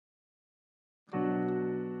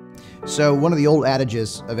So one of the old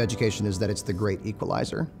adages of education is that it's the great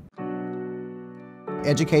equalizer.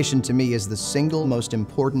 Education to me is the single most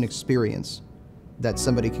important experience that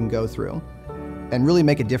somebody can go through and really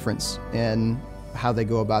make a difference in how they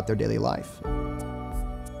go about their daily life.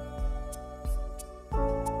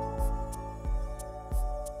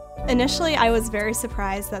 Initially, I was very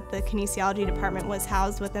surprised that the kinesiology department was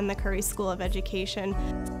housed within the Curry School of Education.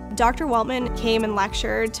 Dr. Weltman came and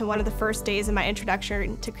lectured to one of the first days of my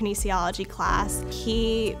introduction to kinesiology class.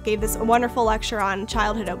 He gave this wonderful lecture on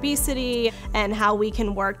childhood obesity and how we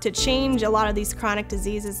can work to change a lot of these chronic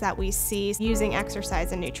diseases that we see using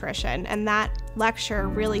exercise and nutrition. And that lecture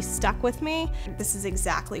really stuck with me. This is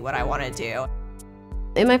exactly what I want to do.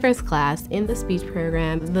 In my first class, in the speech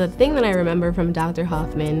program, the thing that I remember from Dr.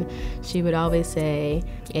 Hoffman, she would always say,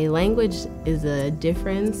 a language is a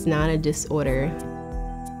difference, not a disorder.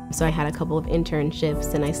 So I had a couple of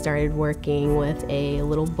internships and I started working with a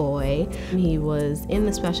little boy. He was in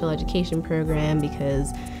the special education program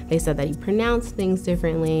because they said that he pronounced things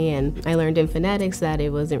differently, and I learned in phonetics that it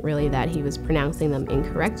wasn't really that he was pronouncing them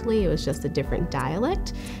incorrectly, it was just a different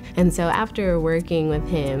dialect. And so after working with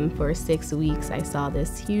him for 6 weeks, I saw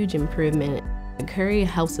this huge improvement. Curry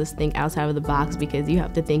helps us think outside of the box because you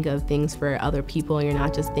have to think of things for other people and you're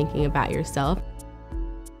not just thinking about yourself.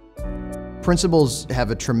 Principals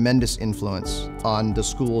have a tremendous influence on the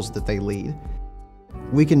schools that they lead.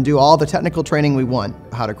 We can do all the technical training we want,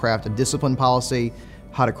 how to craft a discipline policy,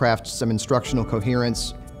 how to craft some instructional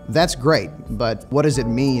coherence. That's great, but what does it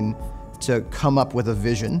mean to come up with a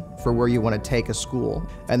vision for where you want to take a school?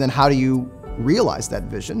 And then how do you realize that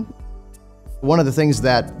vision? One of the things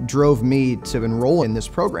that drove me to enroll in this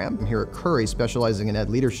program here at Curry, specializing in ed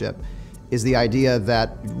leadership, is the idea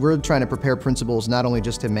that we're trying to prepare principals not only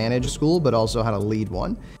just to manage a school, but also how to lead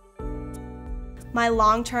one. My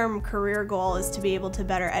long-term career goal is to be able to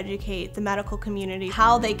better educate the medical community,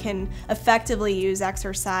 how they can effectively use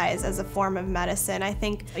exercise as a form of medicine. I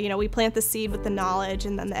think, we plant the seed with the knowledge,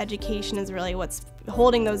 and then the education is really what's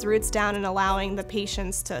holding those roots down and allowing the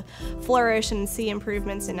patients to flourish and see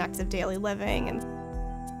improvements in active daily living.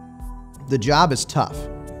 The job is tough.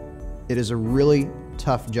 It is a really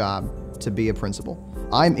tough job to be a principal.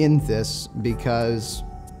 I'm in this because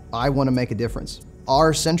I want to make a difference.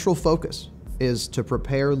 Our central focus is to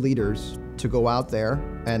prepare leaders to go out there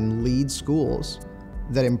and lead schools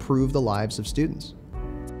that improve the lives of students.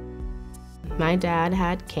 My dad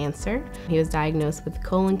had cancer. He was diagnosed with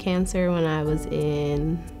colon cancer when I was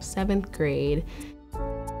in 7th grade.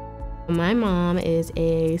 My mom is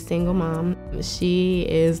a single mom. She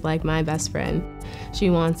is like my best friend. She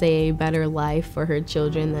wants a better life for her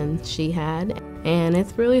children than she had. And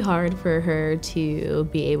it's really hard for her to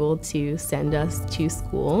be able to send us to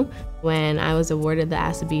school. When I was awarded the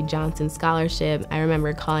Assaby Johnson Scholarship, I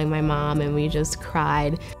remember calling my mom and we just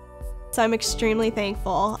cried. So I'm extremely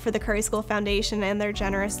thankful for the Curry School Foundation and their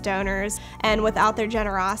generous donors, and without their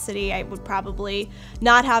generosity I would probably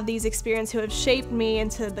not have these experiences who have shaped me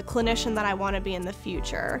into the clinician that I want to be in the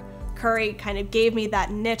future. Curry kind of gave me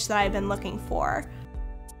that niche that I've been looking for.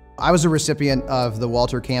 I was a recipient of the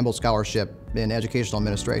Walter Campbell Scholarship in Educational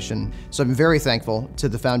Administration, so I'm very thankful to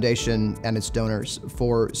the foundation and its donors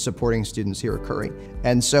for supporting students here at Curry.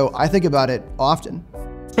 And so I think about it often.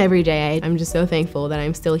 Every day, I'm just so thankful that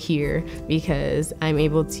I'm still here because I'm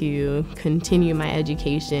able to continue my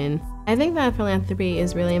education. I think that philanthropy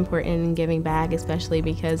is really important in giving back, especially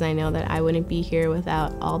because I know that I wouldn't be here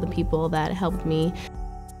without all the people that helped me.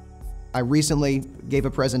 I recently gave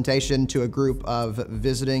a presentation to a group of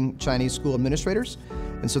visiting Chinese school administrators.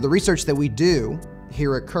 And so the research that we do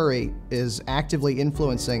here at Curry is actively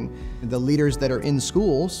influencing the leaders that are in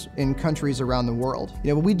schools in countries around the world.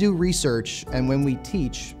 When we do research and when we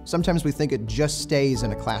teach, sometimes we think it just stays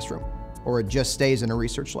in a classroom or it just stays in a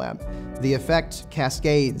research lab. The effect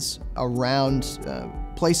cascades around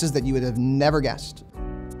places that you would have never guessed.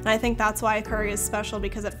 And I think that's why Curry is special,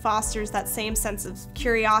 because it fosters that same sense of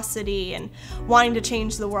curiosity and wanting to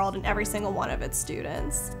change the world in every single one of its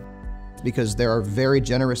students. Because there are very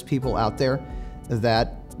generous people out there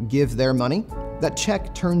that give their money. That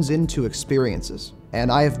check turns into experiences.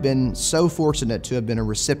 And I have been so fortunate to have been a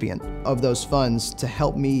recipient of those funds to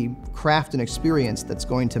help me craft an experience that's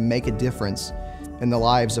going to make a difference in the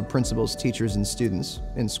lives of principals, teachers, and students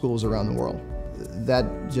in schools around the world. That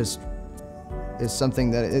just is something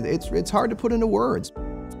that it's hard to put into words.